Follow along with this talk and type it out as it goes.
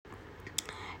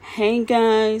Hey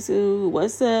guys,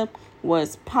 what's up?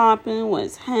 What's popping?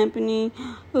 What's happening?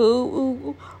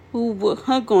 What's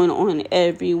going on,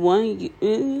 everyone?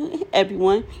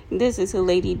 Everyone, this is a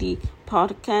Lady D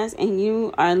podcast, and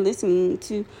you are listening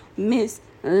to Miss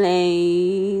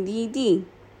Lady D.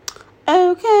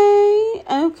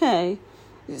 Okay.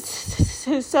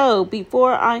 So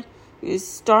before I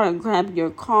start, grab your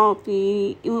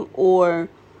coffee or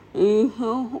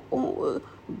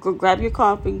grab your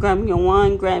coffee, grab your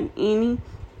wine, grab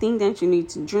anything that you need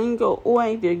to drink, or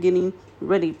if you're getting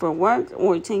ready for work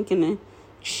or taking a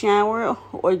shower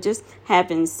or just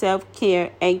having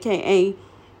self-care, aka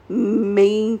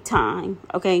me time.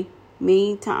 Okay,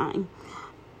 me time.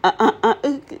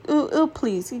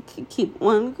 Please keep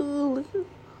on.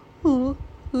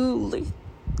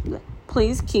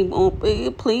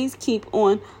 Please keep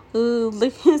on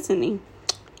listening.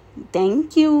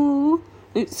 Thank you.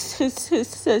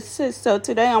 So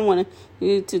today I want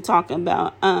to talk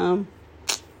about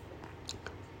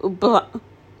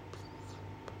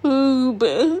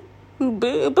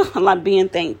like being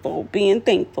thankful.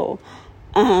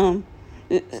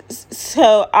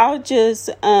 So I'll just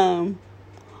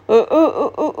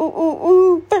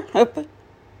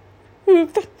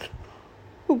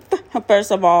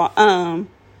first of all,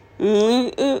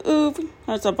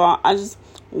 I just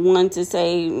want to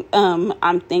say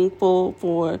I'm thankful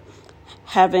for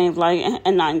having like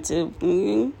a 9 to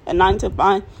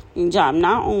 5 job.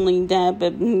 Not only that,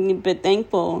 but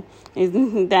thankful is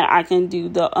that I can do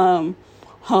the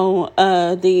whole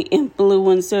the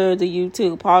influencer, the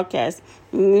YouTube podcast,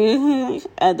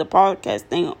 the podcast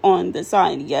thing on the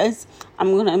side. Yes,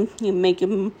 I'm gonna make it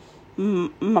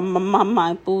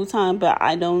my full time, but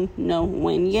I don't know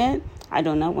when yet. So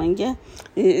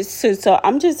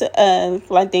I'm just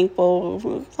like thankful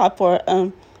for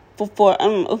a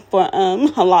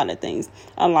lot of things.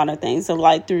 So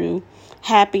like through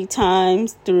happy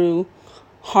times, through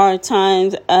hard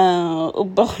times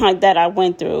that I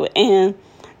went through, and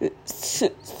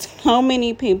so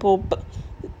many people.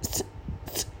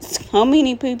 I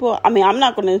mean, I'm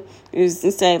not gonna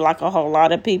say like a whole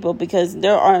lot of people, because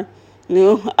there are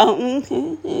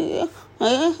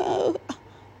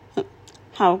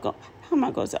how am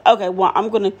I going to say? Okay, well, I'm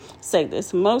going to say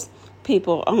this. Most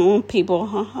people are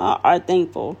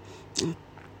thankful.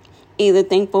 Either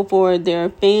thankful for their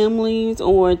families,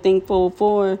 or thankful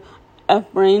for a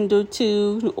friend or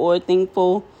two, or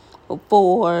thankful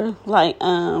for like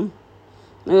or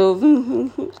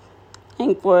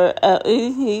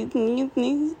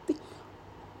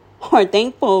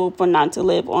thankful for not to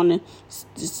live on the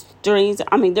streets.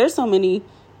 I mean, there's so many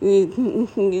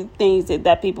things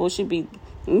that people should be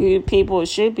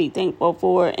thankful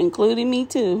for, including me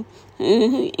too.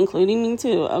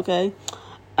 Okay.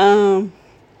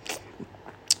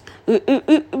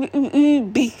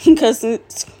 Because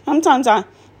sometimes I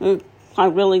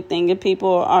really think that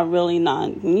people are really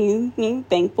not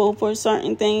thankful for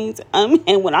certain things.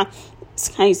 And when I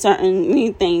say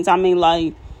certain things, I mean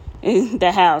like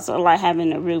the house, or like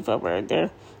having a roof over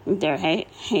their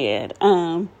head,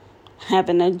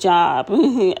 having a job,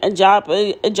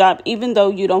 even though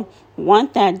you don't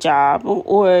want that job,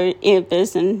 or if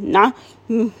it's not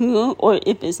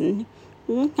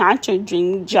your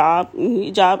dream job,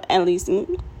 at least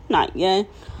not yet.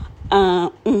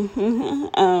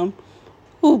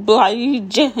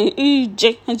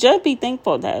 Just be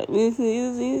thankful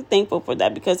for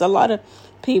that, because a lot of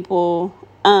people,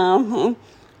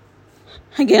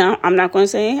 again, I'm not going to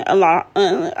say a lot.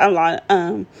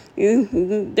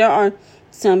 There are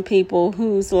some people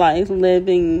who's like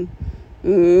living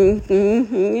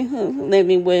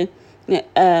with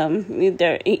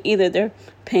either their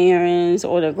parents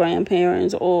or their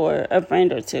grandparents or a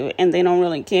friend or two, and they don't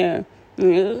really care.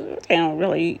 They don't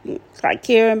really like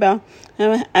care about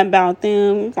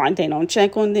them. Like they don't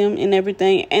check on them and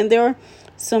everything. And there are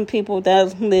some people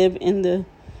that live in the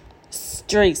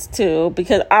streets too,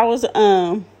 because I was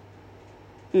so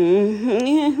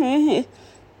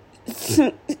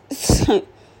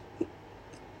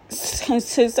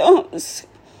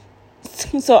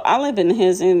I live in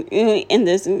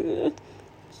this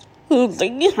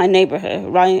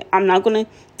neighborhood, right? I'm not gonna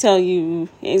tell you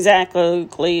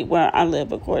exactly where I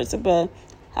live, of course, but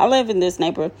I live in this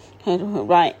neighborhood,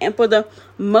 right? And for the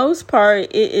most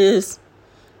part, it is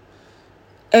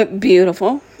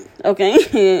beautiful.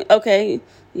 Okay.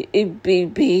 It be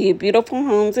beautiful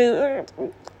homes,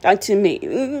 like to me.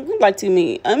 In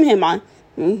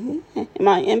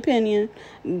my opinion,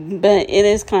 but it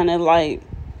is kind of like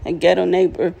a ghetto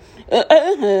neighbor,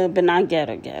 but not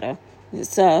ghetto.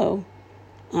 So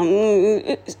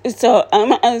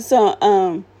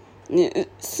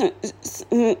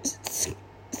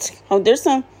oh, there's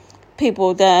some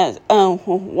people that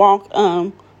walk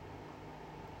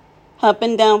up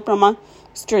and down from my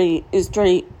street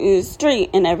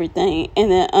and everything,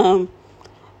 and then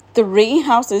 3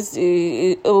 houses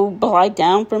block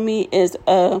down from me is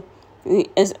a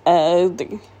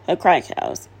crack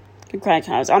house. A crack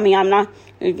house. I mean, I'm not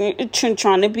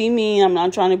trying to be mean. I'm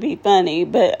not trying to be funny,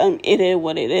 but it is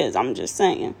what it is. I'm just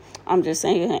saying, and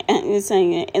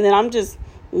then I'm just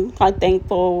like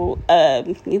thankful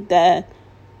that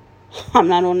I'm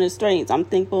not on the streets. I'm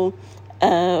thankful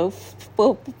for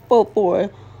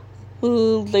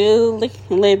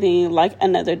living like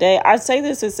another day. I say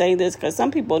this to say this because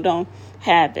some people don't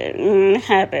have it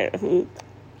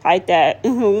like that,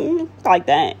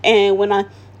 And when I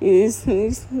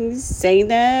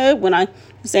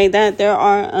say that, there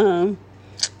are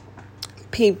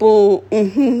people,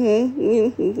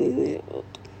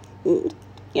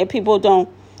 people don't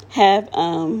have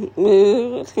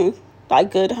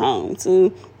like good homes,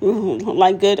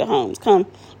 come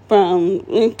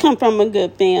from a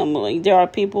good family. There are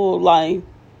people like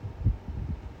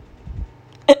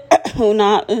who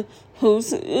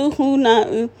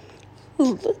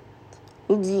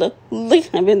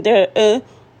living there.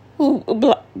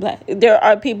 There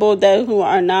are people who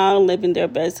are not living their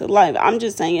best life. I'm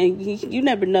just saying, you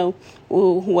never know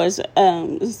what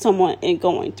someone is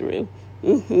going through.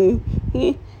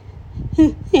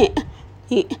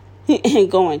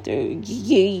 Going through.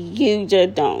 You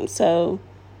just don't. So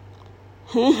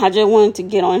I just wanted to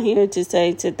get on here to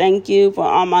thank you for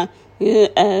all my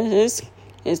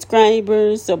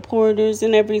subscribers, supporters,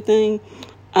 and everything.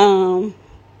 I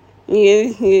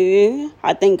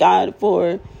thank God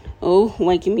for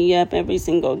waking me up every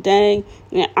single day.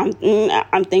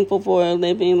 I'm thankful for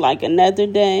living like another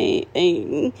day.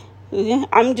 And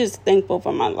I'm just thankful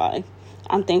for my life.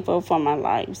 I'm thankful for my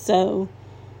life. So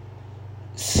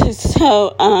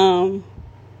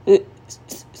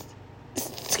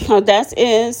that's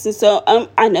it. So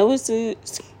I know it's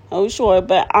short,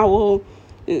 but I will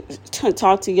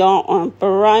talk to y'all on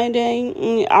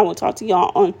Friday. I will talk to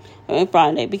y'all on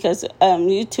Friday because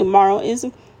tomorrow is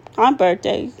my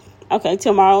birthday. Okay,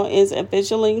 tomorrow is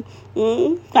officially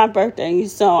my birthday,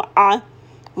 so I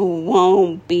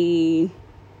won't be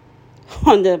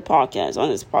on this podcast.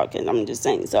 I'm just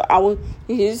saying. So I will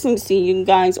see you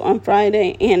guys on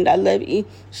Friday, and I love each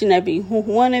and every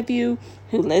one of you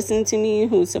who listen to me,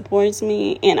 who supports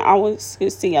me, and I will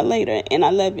see you later. And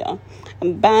I love y'all.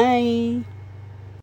 Bye.